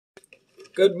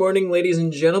Good morning, ladies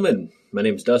and gentlemen. My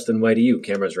name's Dustin. Why do you?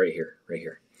 Camera's right here, right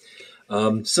here.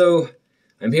 So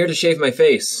I'm here to shave my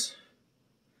face.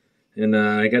 And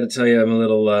I got to tell you, I'm a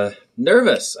little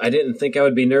nervous. I didn't think I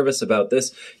would be nervous about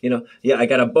this. Yeah, I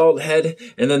got a bald head,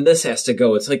 and then this has to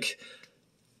go. It's like,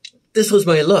 this was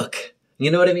my look. You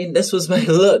know what I mean? This was my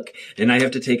look, and I have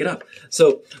to take it up.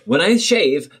 So when I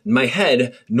shave my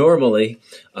head, normally,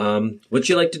 what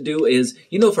you like to do is,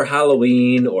 for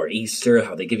Halloween or Easter,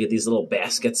 how they give you these little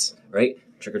baskets, right?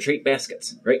 Trick-or-treat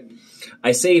baskets, right?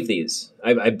 I save these.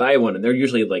 I buy one, and they're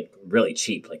usually like really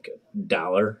cheap, like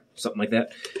 $1, something like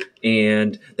that.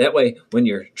 And that way, when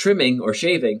you're trimming or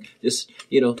shaving, just,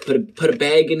 put a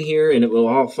bag in here, and it will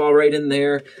all fall right in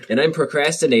there. And I'm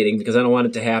procrastinating because I don't want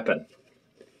it to happen.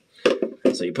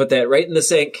 So you put that right in the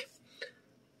sink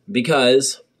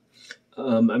because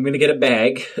I'm going to get a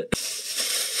bag.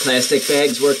 Plastic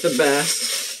bags work the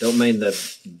best. Don't mind the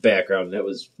background. That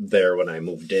was there when I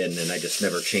moved in, and I just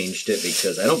never changed it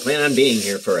because I don't plan on being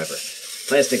here forever.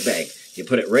 Plastic bag. You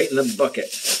put it right in the bucket.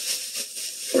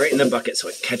 Right in the bucket so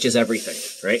it catches everything,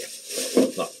 right?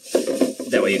 Well,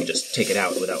 that way you can just take it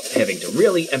out without having to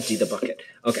really empty the bucket.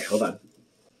 Okay, hold on.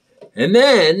 And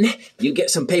then you get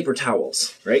some paper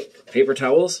towels, right? Paper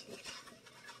towels.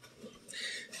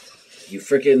 You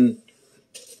frickin'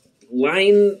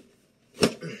 line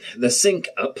the sink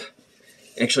up.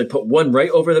 Actually put one right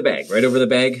over the bag, right over the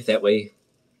bag. That way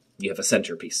you have a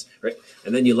centerpiece, right?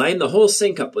 And then you line the whole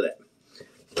sink up with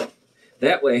it.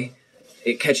 That way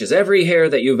it catches every hair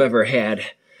that you've ever had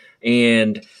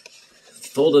and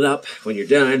fold it up when you're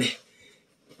done.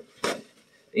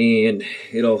 And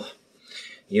it'll...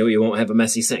 you won't have a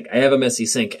messy sink. I have a messy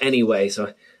sink anyway,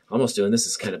 so almost doing this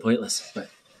is kind of pointless.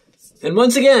 And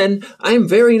once again, I'm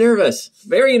very nervous.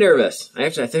 Very nervous. I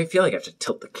feel like I have to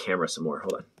tilt the camera some more.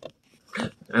 Hold on.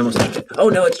 I almost have to. Oh,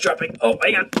 no, it's dropping. Oh,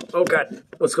 my God. Oh, God.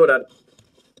 What's going on?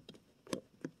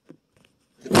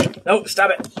 No,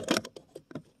 stop it.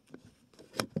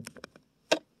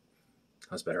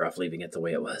 I was better off leaving it the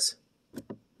way it was.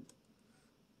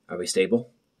 Are we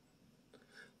stable?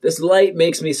 This light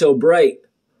makes me so bright.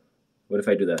 What if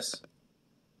I do this?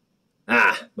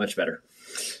 Ah, much better.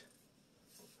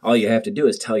 All you have to do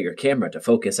is tell your camera to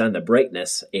focus on the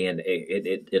brightness, and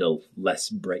it'll less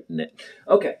brighten it.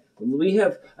 Okay,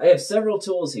 I have several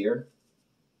tools here.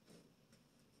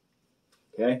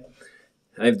 Okay,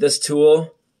 I have this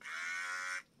tool.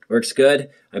 Works good.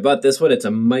 I bought this one. It's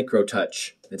a Micro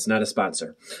Touch. It's not a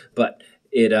sponsor, but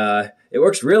it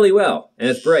works really well, and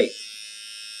it's bright.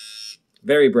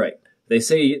 Very bright. They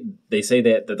say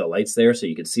that the light's there so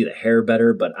you can see the hair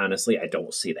better, but honestly, I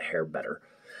don't see the hair better.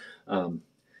 What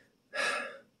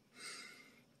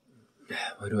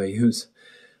do I use?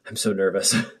 I'm so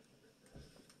nervous.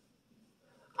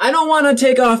 I don't want to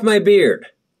take off my beard,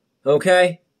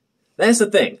 okay? That's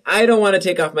the thing. I don't want to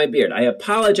take off my beard. I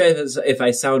apologize if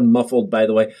I sound muffled, by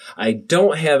the way. I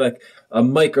don't have a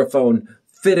microphone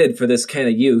fitted for this kind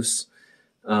of use.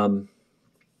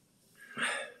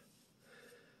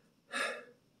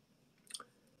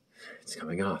 It's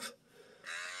coming off.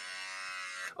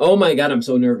 Oh my God, I'm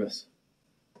so nervous.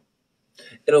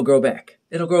 It'll grow back.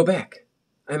 It'll grow back.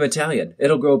 I'm Italian.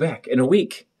 It'll grow back in a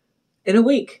week. In a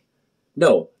week.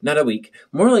 No, not a week.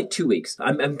 More like 2 weeks.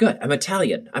 I'm good. I'm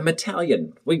Italian. I'm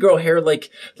Italian. We grow hair like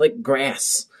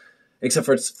grass. Except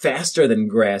for it's faster than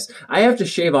grass. I have to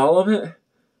shave all of it?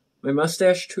 My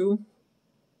mustache too?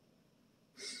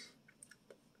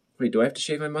 Wait, do I have to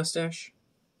shave my mustache?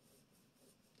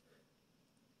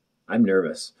 I'm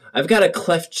nervous. I've got a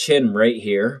cleft chin right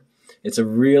here. It's a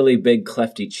really big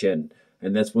clefty chin.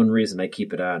 And that's one reason I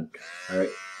keep it on. All right.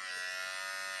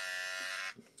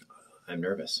 I'm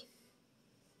nervous.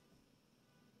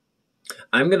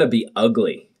 I'm going to be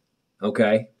ugly.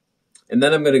 Okay? And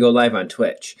then I'm going to go live on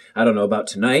Twitch. I don't know about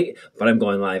tonight, but I'm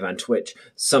going live on Twitch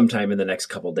sometime in the next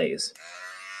couple days.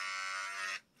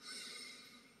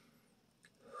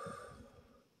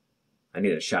 I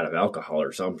need a shot of alcohol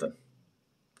or something.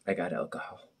 I got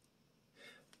alcohol.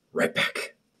 Right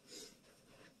back.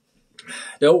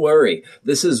 Don't worry.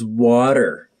 This is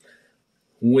water.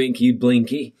 Winky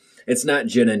blinky. It's not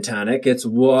gin and tonic. It's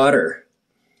water.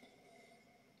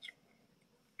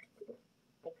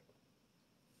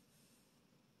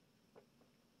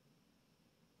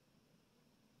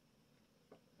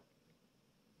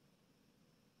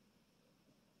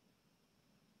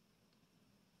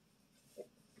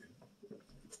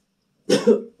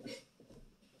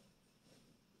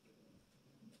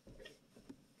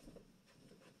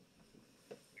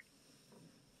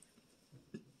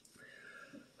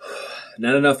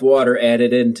 Not enough water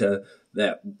added into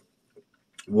that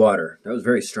water. That was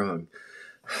very strong.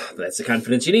 That's the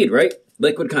confidence you need, right?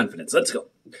 Liquid confidence. Let's go.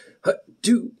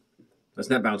 Two. Let's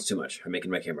not bounce too much. I'm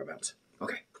making my camera bounce.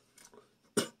 Okay.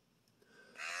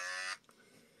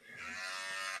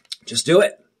 Just do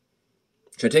it.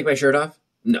 Should I take my shirt off?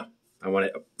 No. I want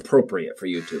it appropriate for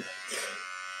YouTube.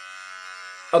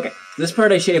 Okay. This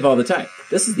part I shave all the time.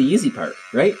 This is the easy part,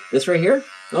 right? This right here?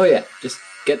 Oh, yeah. Just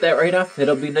get that right off.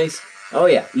 It'll be nice. Oh,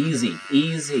 yeah. Easy.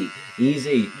 Easy.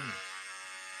 Easy.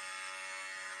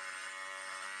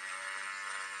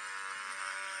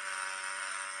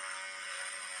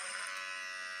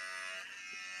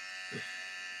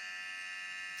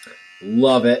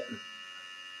 Love it.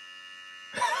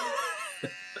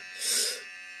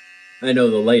 I know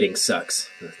the lighting sucks.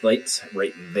 The light's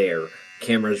right there.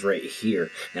 Camera's right here.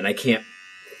 And I can't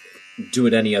do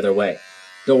it any other way.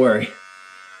 Don't worry.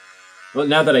 Well,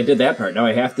 now that I did that part, now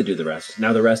I have to do the rest.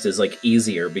 Now the rest is like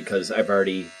easier because I've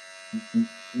already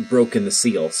broken the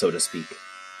seal, so to speak.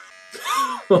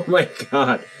 Oh my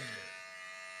god.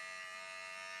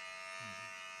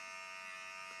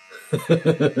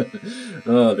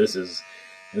 Oh, this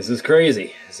is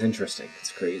crazy. It's interesting.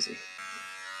 It's crazy.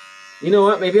 You know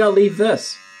what? Maybe I'll leave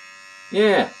this.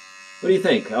 Yeah. What do you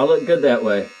think? I'll look good that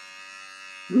way.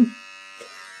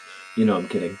 You know I'm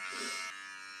kidding.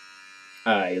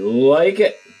 I like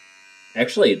it.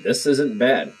 Actually, this isn't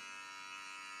bad.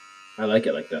 I like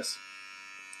it like this.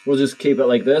 We'll just keep it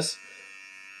like this.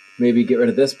 Maybe get rid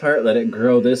of this part, let it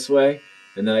grow this way,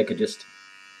 and then I could just...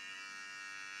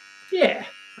 Yeah.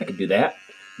 I could do that.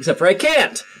 Except for I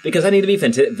can't, because I need to be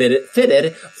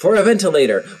fitted for a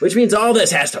ventilator, which means all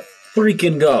this has to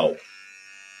freaking go.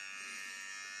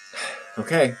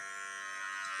 Okay.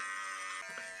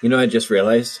 You know, I just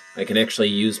realized I can actually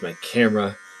use my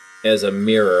camera as a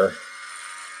mirror.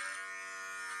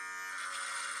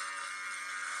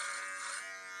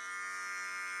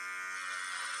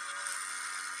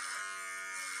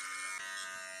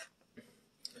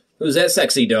 Who's that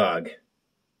sexy dog?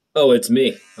 Oh, it's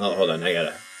me. Oh, hold on. I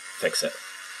gotta fix it.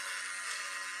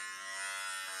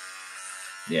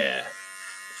 Yeah.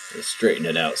 Let's straighten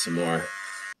it out some more.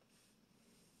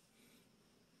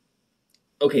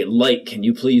 Okay, light, can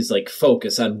you please, like,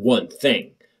 focus on one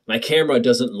thing? My camera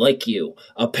doesn't like you,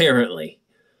 apparently.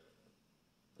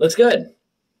 Looks good.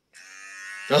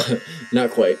 Oh,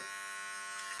 not quite.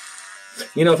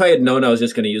 You know, if I had known I was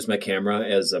just going to use my camera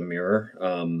as a mirror,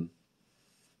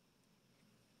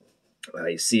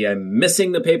 I see I'm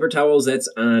missing the paper towels that's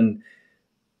on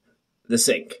the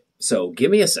sink. So give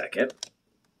me a second.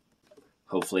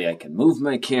 Hopefully I can move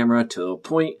my camera to a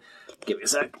point. Give me a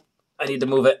sec. I need to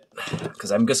move it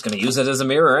because I'm just going to use it as a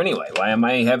mirror anyway. Why am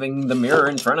I having the mirror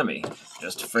in front of me?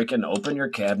 Just freaking open your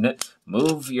cabinet,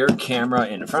 move your camera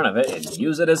in front of it, and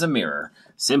use it as a mirror.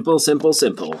 Simple, simple,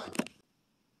 simple.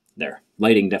 There.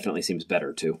 Lighting definitely seems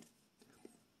better too.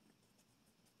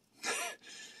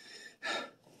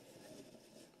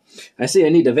 I see I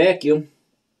need to vacuum,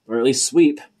 or at least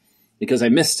sweep, because I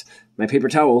missed my paper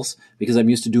towels, because I'm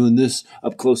used to doing this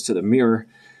up close to the mirror.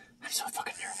 I'm so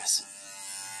fucking nervous.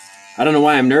 I don't know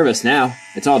why I'm nervous now.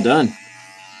 It's all done.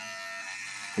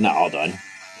 Not all done,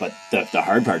 but the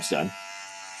hard part's done.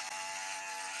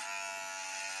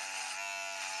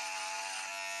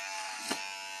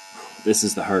 This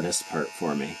is the hardest part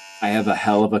for me. I have a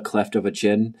hell of a cleft of a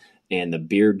chin, and the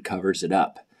beard covers it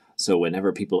up. So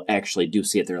whenever people actually do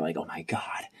see it, they're like, oh my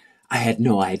god, I had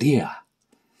no idea.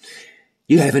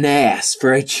 You have an ass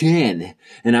for a chin.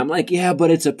 And I'm like, yeah, but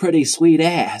it's a pretty sweet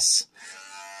ass.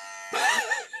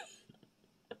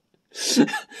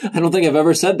 I don't think I've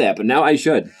ever said that, but now I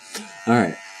should. All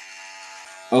right.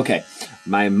 Okay.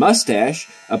 My mustache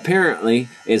apparently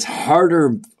has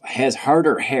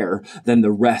harder hair than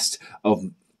the rest of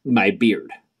my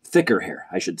beard. Thicker hair,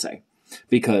 I should say.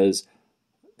 Because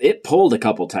it pulled a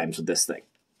couple times with this thing.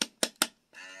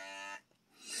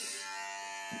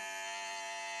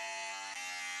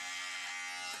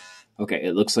 Okay,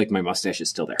 it looks like my mustache is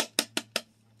still there.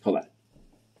 Hold on.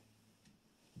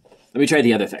 Let me try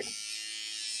the other thing.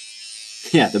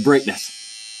 Yeah, the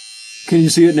brightness. Can you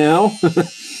see it now?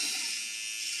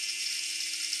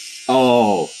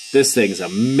 Oh, this thing's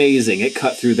amazing. It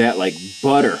cut through that like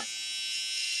butter.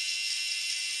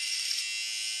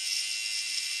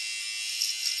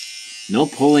 No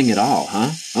pulling at all,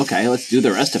 huh? Okay, let's do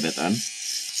the rest of it then.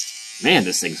 Man,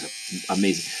 this thing's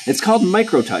amazing. It's called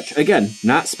Microtouch. Again,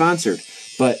 not sponsored,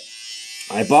 but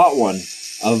I bought one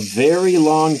a very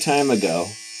long time ago.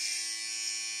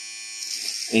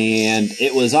 And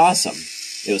it was awesome.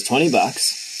 It was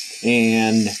 $20,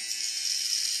 and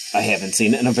I haven't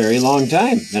seen it in a very long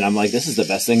time. And I'm like, this is the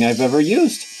best thing I've ever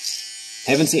used.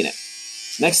 Haven't seen it.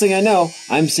 Next thing I know,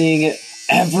 I'm seeing it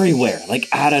everywhere, like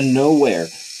out of nowhere.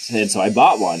 And so I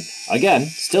bought one. Again,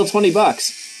 still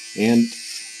 $20. And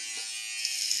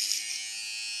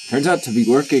turns out to be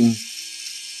working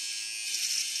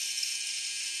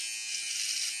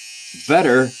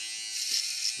better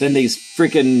than these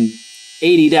freaking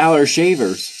 $80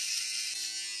 shavers.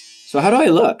 So how do I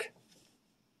look?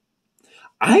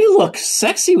 I look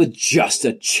sexy with just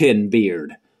a chin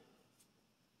beard.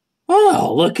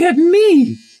 Oh, look at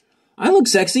me. I look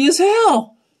sexy as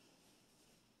hell.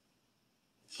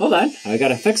 Hold on, I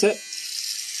gotta fix it.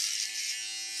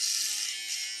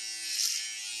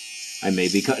 I may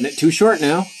be cutting it too short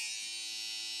now.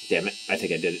 Damn it, I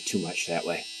think I did it too much that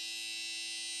way.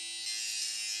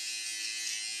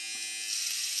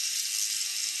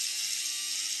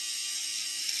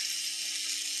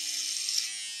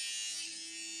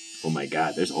 Oh my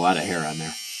God, there's a lot of hair on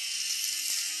there.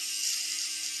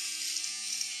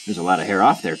 There's a lot of hair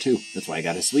off there too. That's why I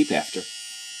gotta sweep after.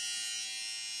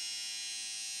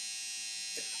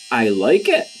 I like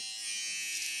it.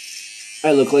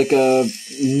 I look like a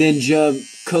ninja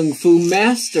kung fu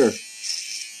master.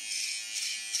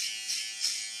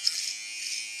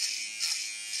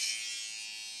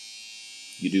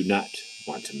 You do not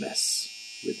want to mess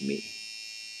with me.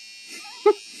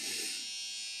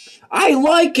 I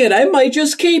like it. I might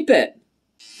just keep it.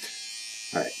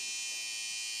 All right.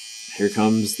 Here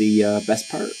comes the best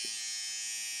part.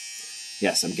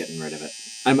 Yes, I'm getting rid of it.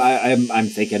 I'm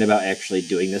thinking about actually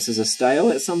doing this as a style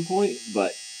at some point,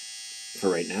 but for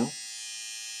right now,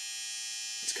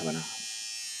 it's coming off.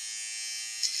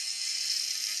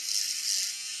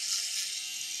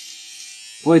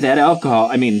 Boy, that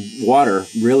water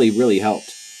really, really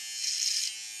helped.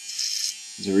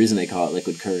 There's a reason they call it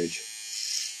liquid courage.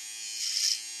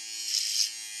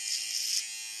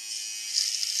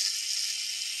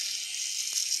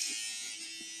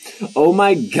 Oh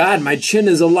my God, my chin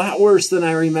is a lot worse than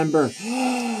I remember.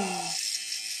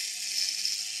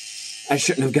 I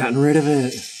shouldn't have gotten rid of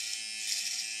it.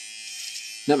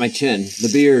 Not my chin, the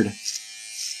beard.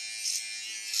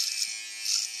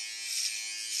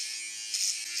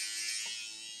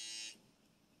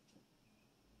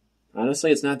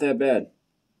 Honestly, it's not that bad.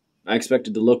 I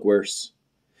expected to look worse.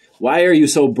 Why are you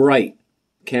so bright?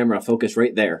 Camera, focus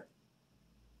right there.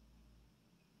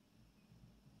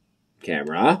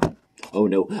 Camera. Oh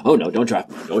no, don't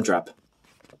drop, don't drop.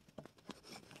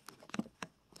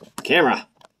 Camera.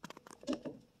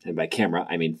 And by camera,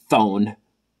 I mean phone.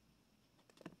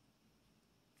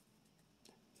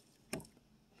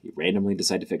 You randomly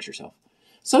decide to fix yourself.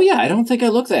 So yeah, I don't think I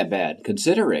look that bad,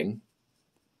 considering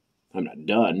I'm not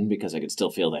done because I can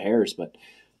still feel the hairs, but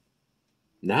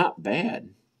not bad.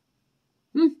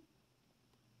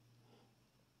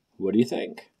 What do you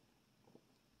think?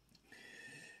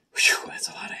 Whew, that's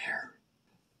a lot of hair.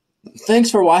 Thanks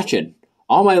for watching.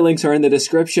 All my links are in the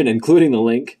description, including the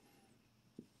link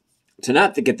to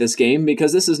not get this game,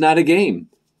 because this is not a game.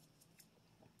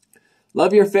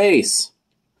 Love your face.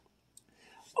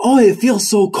 Oh, it feels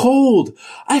so cold.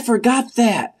 I forgot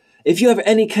that. If you have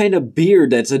any kind of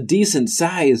beard that's a decent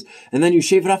size, and then you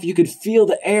shave it off, you could feel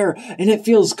the air, and it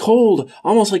feels cold,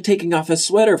 almost like taking off a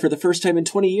sweater for the first time in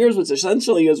 20 years, which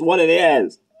essentially is what it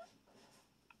is.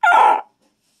 Ah!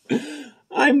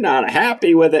 I'm not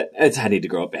happy with it. I need to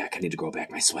grow it back. I need to grow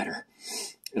back my sweater.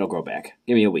 It'll grow back.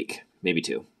 Give me a week, maybe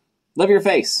 2. Love your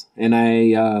face, and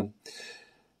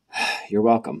you're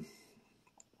welcome.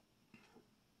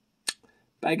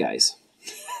 Bye, guys.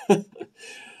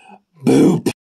 Boop.